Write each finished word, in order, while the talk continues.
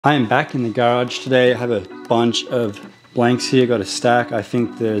I am back in the garage today. I have a bunch of blanks here, got a stack. I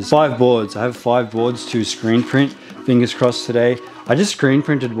think there's 5 boards. I have 5 boards to screen print. Fingers crossed today. I just screen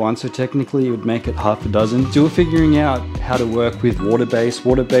printed one, so technically it would make it half a dozen. Still figuring out how to work with water-based.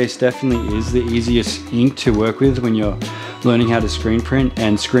 Water-based definitely is the easiest ink to work with when you're learning how to screen print,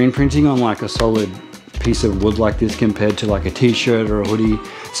 and screen printing on like a solid piece of wood like this compared to like a t-shirt or a hoodie,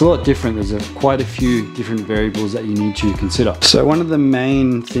 it's a lot different. There's quite a few different variables that you need to consider. So one of the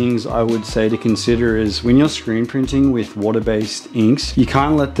main things I would say to consider is when you're screen printing with water-based inks, you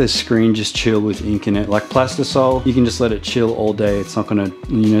can't let the screen just chill with ink in it. Like plastisol, you can just let it chill all day. It's not gonna,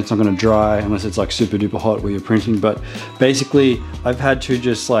 it's not gonna dry unless it's like super duper hot where you're printing. But basically, I've had to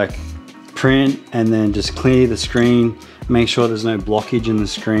just like print and then just clear the screen, make sure there's no blockage in the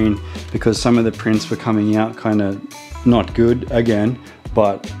screen, because some of the prints were coming out kind of not good again.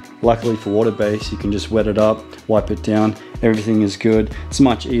 But luckily for water-based, you can just wet it up, wipe it down, everything is good. It's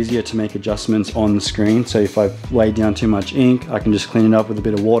much easier to make adjustments on the screen. So if I lay down too much ink, I can just clean it up with a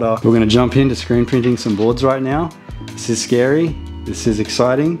bit of water. We're gonna jump into screen printing some boards right now. This is scary, this is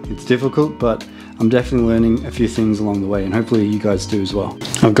exciting, it's difficult, but I'm definitely learning a few things along the way, and hopefully you guys do as well.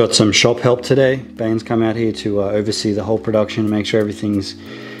 I've got some shop help today. Bane's come out here to oversee the whole production and make sure everything's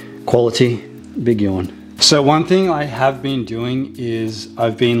quality. Big yawn. So one thing I have been doing is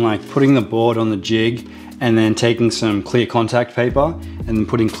I've been like putting the board on the jig and then taking some clear contact paper and then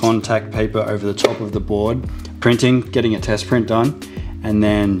putting contact paper over the top of the board, printing, getting a test print done, and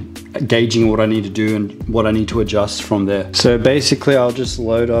then gauging what I need to do and what I need to adjust from there. So basically I'll just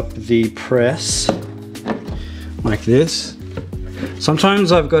load up the press like this.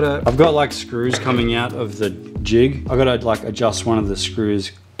 Sometimes I've got like screws coming out of the jig. I've got to like adjust one of the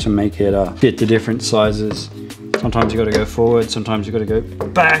screws to make it fit the different sizes. Sometimes you got to go forward, sometimes you got to go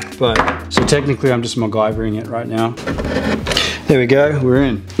back, but so technically I'm just MacGyvering it right now. There we go, we're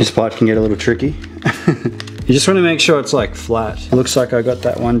in. This part can get a little tricky. You just want to make sure it's like flat. It looks like I got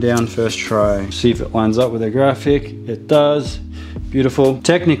that one down first try. See if it lines up with the graphic. It does. Beautiful.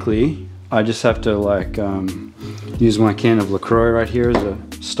 Technically, I just have to like use my can of LaCroix right here as a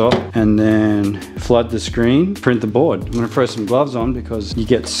stop and then flood the screen, print the board. I'm gonna throw some gloves on because you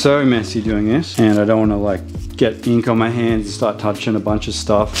get so messy doing this, and I don't want to like get ink on my hands and start touching a bunch of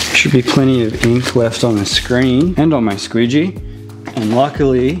stuff. Should be plenty of ink left on the screen and on my squeegee. And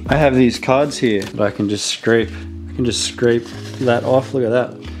luckily, I have these cards here that I can just scrape. I can just scrape that off. Look at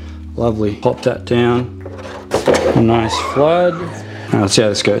that. Lovely. Pop that down. A nice flood. Now let's see how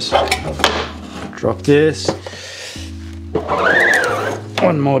this goes. Drop this.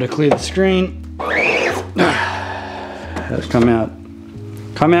 One more to clear the screen. That's come out.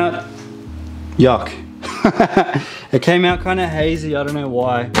 Come out. Yuck. It came out kind of hazy. I don't know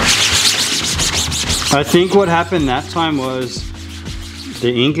why. I think what happened that time was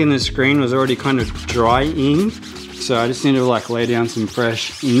the ink in the screen was already kind of dry ink, so I just need to like lay down some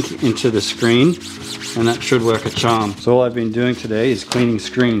fresh ink into the screen, and that should work a charm. So all I've been doing today is cleaning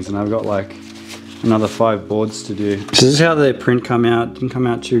screens, and I've got like another 5 boards to do. So this is how the print come out. Didn't come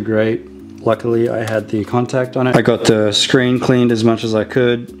out too great. Luckily I had the contact on it. I got the screen cleaned as much as I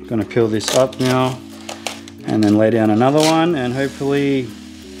could. Gonna peel this up now and then lay down another one, and hopefully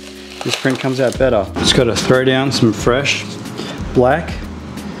this print comes out better. Just gotta throw down some fresh black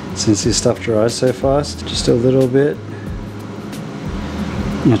since this stuff dries so fast. Just a little bit.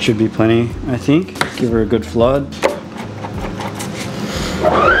 That should be plenty, I think. Give her a good flood.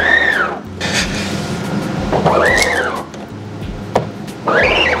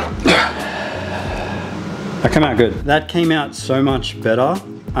 That came out good. That came out so much better.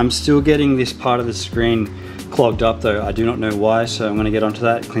 I'm still getting this part of the screen clogged up though. I do not know why, so I'm gonna get onto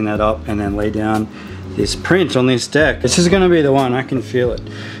that, clean that up, and then lay down this print on this deck. This is gonna be the one, I can feel it.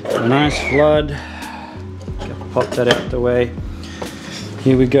 A nice flood. Pop that out the way.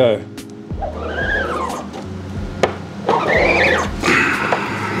 Here we go.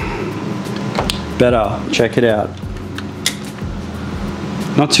 Better, check it out.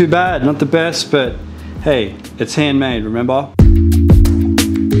 Not too bad, not the best, but hey, it's handmade, remember?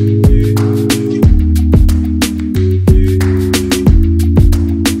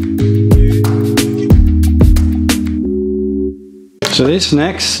 So this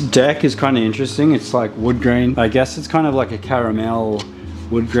next deck is kind of interesting. It's like wood grain. I guess it's kind of like a caramel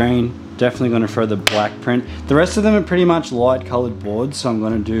wood grain. Definitely going to throw the black print. The rest of them are pretty much light colored boards, so I'm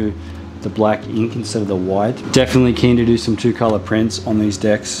going to do the black ink instead of the white. Definitely keen to do some 2-color prints on these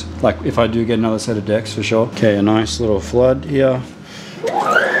decks, like if I do get another set of decks for sure. Okay, a nice little flood here.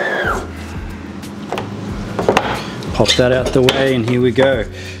 Pop that out the way, and here we go.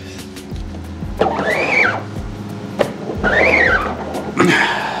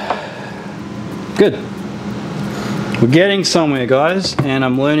 Good. We're getting somewhere, guys, and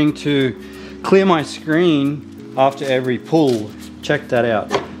I'm learning to clear my screen after every pull. Check that out.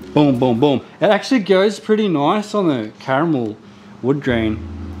 Boom, boom, boom. It actually goes pretty nice on the caramel wood grain.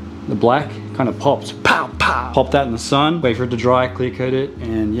 The black kind of pops. Pow, pow. Pop that in the sun, wait for it to dry, clear coat it,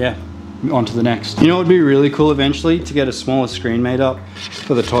 and yeah, on to the next. You know what would be really cool eventually? To get a smaller screen made up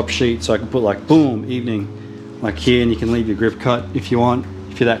for the top sheet, so I can put like, boom, evening, like here, and you can leave your grip cut if you want,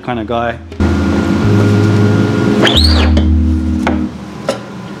 if you're that kind of guy.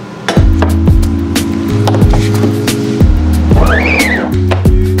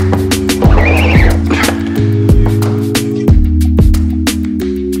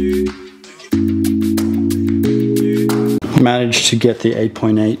 Managed to get the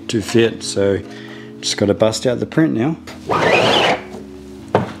 8.8 to fit, so just got to bust out the print now.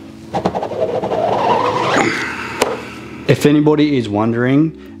 If anybody is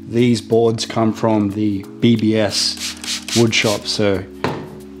wondering, these boards come from the BBS wood shop, so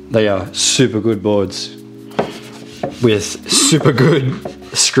they are super good boards with super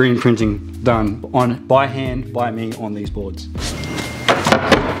good screen printing done by hand by me on these boards.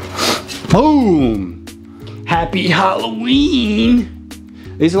 Boom! Happy Halloween!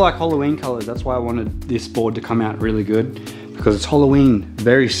 These are like Halloween colors. That's why I wanted this board to come out really good, because it's Halloween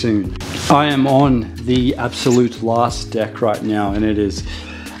very soon. I am on the absolute last deck right now, and it is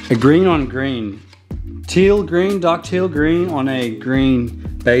a green on green. Teal green, dark teal green on a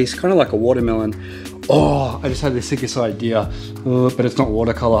green base, kind of like a watermelon. Oh, I just had the sickest idea, but it's not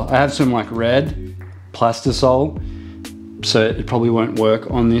watercolor. I have some like red plastisol, so it probably won't work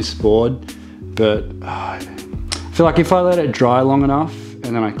on this board, but I feel like if I let it dry long enough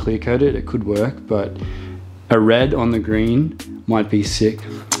and then I clear coat it, it could work, but a red on the green might be sick.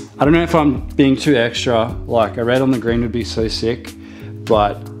 I don't know if I'm being too extra, like a red on the green would be so sick,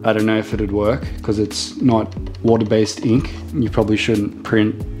 but I don't know if it'd work because it's not water-based ink. You probably shouldn't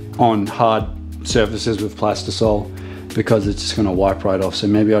print on hard surfaces with plastisol because it's just gonna wipe right off. So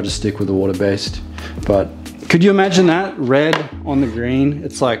maybe I'll just stick with the water-based. But could you imagine that? Red on the green,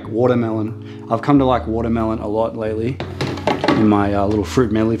 it's like watermelon. I've come to like watermelon a lot lately in my little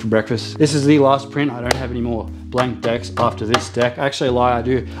fruit medley for breakfast. This is the last print. I don't have any more blank decks after this deck. Actually, lie, I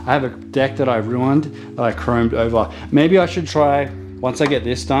do. I have a deck that I ruined that I chromed over. Maybe I should try, once I get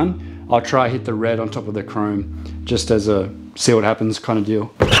this done, I'll try hit the red on top of the chrome just as a see what happens kind of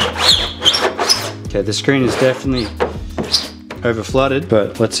deal. Okay, the screen is definitely over flooded,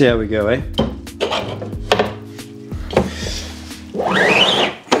 but let's see how we go, eh?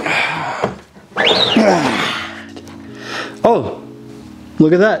 Oh,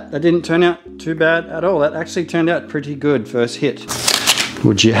 look at that. That didn't turn out too bad at all. That actually turned out pretty good first hit.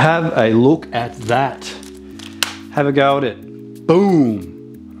 Would you have a look at that? Have a go at it.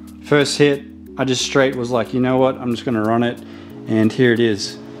 Boom. First hit, I just straight was like, you know what? I'm just gonna run it. And here it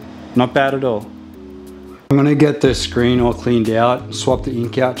is. Not bad at all. I'm gonna get the screen all cleaned out, swap the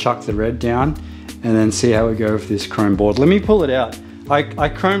ink out, chuck the red down, and then see how we go with this chrome board. Let me pull it out. I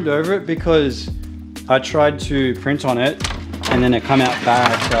chromed over it because I tried to print on it and then it come out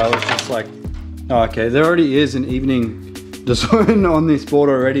bad, so I was just like, oh, okay, there already is an evening design on this board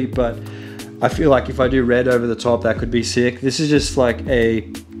already, but I feel like if I do red over the top, that could be sick. This is just like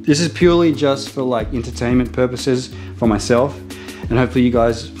this is purely just for like entertainment purposes for myself, and hopefully you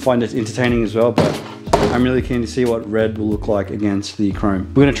guys find it entertaining as well, but I'm really keen to see what red will look like against the chrome.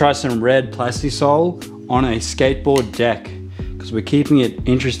 We're gonna try some red plastisol on a skateboard deck, because we're keeping it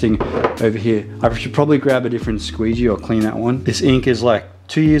interesting over here. I should probably grab a different squeegee or clean that one. This ink is like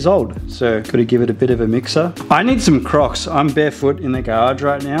 2 years old, so gotta give it a bit of a mixer. I need some Crocs. I'm barefoot in the garage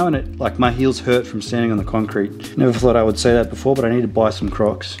right now, and like my heels hurt from standing on the concrete. Never thought I would say that before, but I need to buy some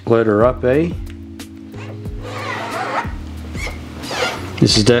Crocs. Load her up, eh?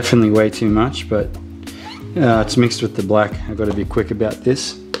 This is definitely way too much, but it's mixed with the black. I've got to be quick about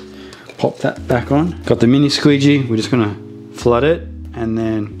this. Pop that back on. Got the mini squeegee. We're just gonna flood it and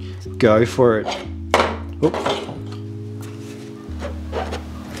then go for it. Oop.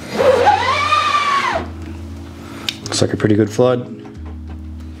 Looks like a pretty good flood.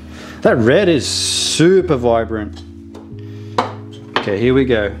 That red is super vibrant. Okay, here we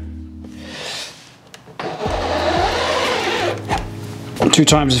go. 2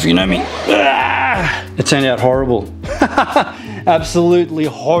 times if you know me. Ah! It turned out horrible. Absolutely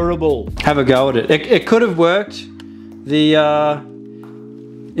horrible. Have a go at it. It could have worked. The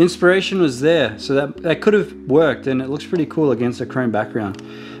inspiration was there, so that could have worked, and it looks pretty cool against a chrome background.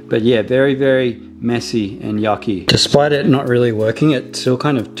 But yeah, very, very messy and yucky. Despite it not really working, it still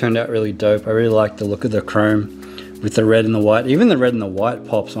kind of turned out really dope. I really like the look of the chrome with the red and the white. Even the red and the white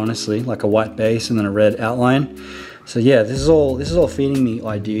pops, honestly, like a white base and then a red outline. So yeah, this is all feeding me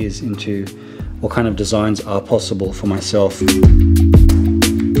ideas into what kind of designs are possible for myself.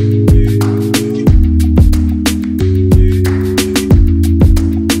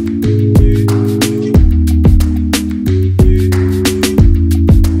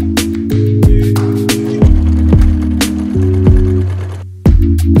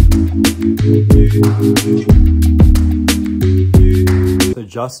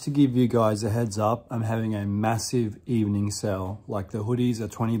 Just to give you guys a heads up, I'm having a massive evening sale. Like the hoodies are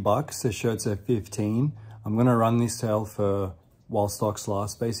 20 bucks, the shirts are 15. I'm gonna run this sale for while stocks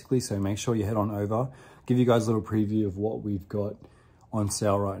last basically, so make sure you head on over. Give you guys a little preview of what we've got on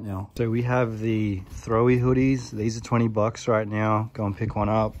sale right now. So we have the throwy hoodies. These are 20 bucks right now. Go and pick one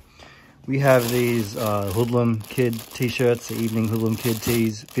up. We have these Hoodlum Kid t-shirts, the evening Hoodlum Kid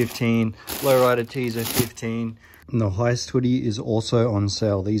tees, 15. Lowrider tees are 15. And the Heist hoodie is also on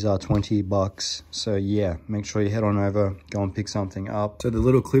sale. These are 20 bucks. So yeah, make sure you head on over, go and pick something up. So the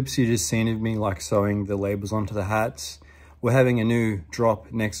little clips you just seen of me like sewing the labels onto the hats, we're having a new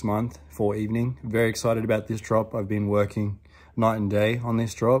drop next month for evening. Very excited about this drop. I've been working night and day on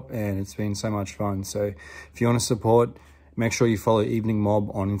this drop and it's been so much fun. So if you want to support, make sure you follow Evening Mob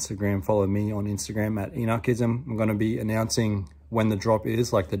on Instagram. Follow me on Instagram at Enochism. I'm going to be announcing when the drop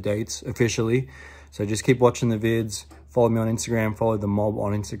is, like the dates officially. So just keep watching the vids, follow me on Instagram, follow the mob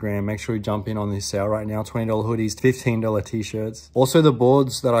on Instagram. Make sure you jump in on this sale right now. $20 hoodies, $15 t-shirts. Also the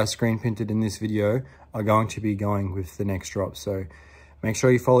boards that I screen printed in this video are going to be going with the next drop. So make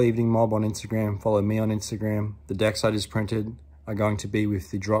sure you follow Evening Mob on Instagram, follow me on Instagram. The decks I just printed are going to be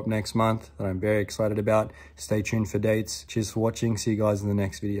with the drop next month that I'm very excited about. Stay tuned for dates. Cheers for watching. See you guys in the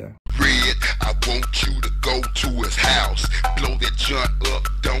next video. Red, I want you to go to his house. Blow that joint up,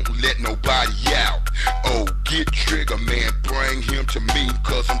 don't let nobody out. Oh, get Trigger Man, bring him to me,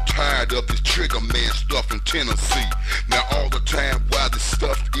 cause I'm tired of this Trigger Man stuff in Tennessee. Now all the time while this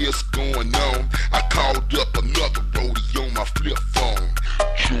stuff is going on, I called up another roadie on my flip phone.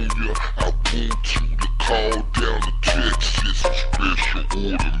 Junior, I want you to call down to Texas, special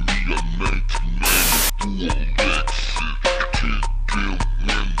order me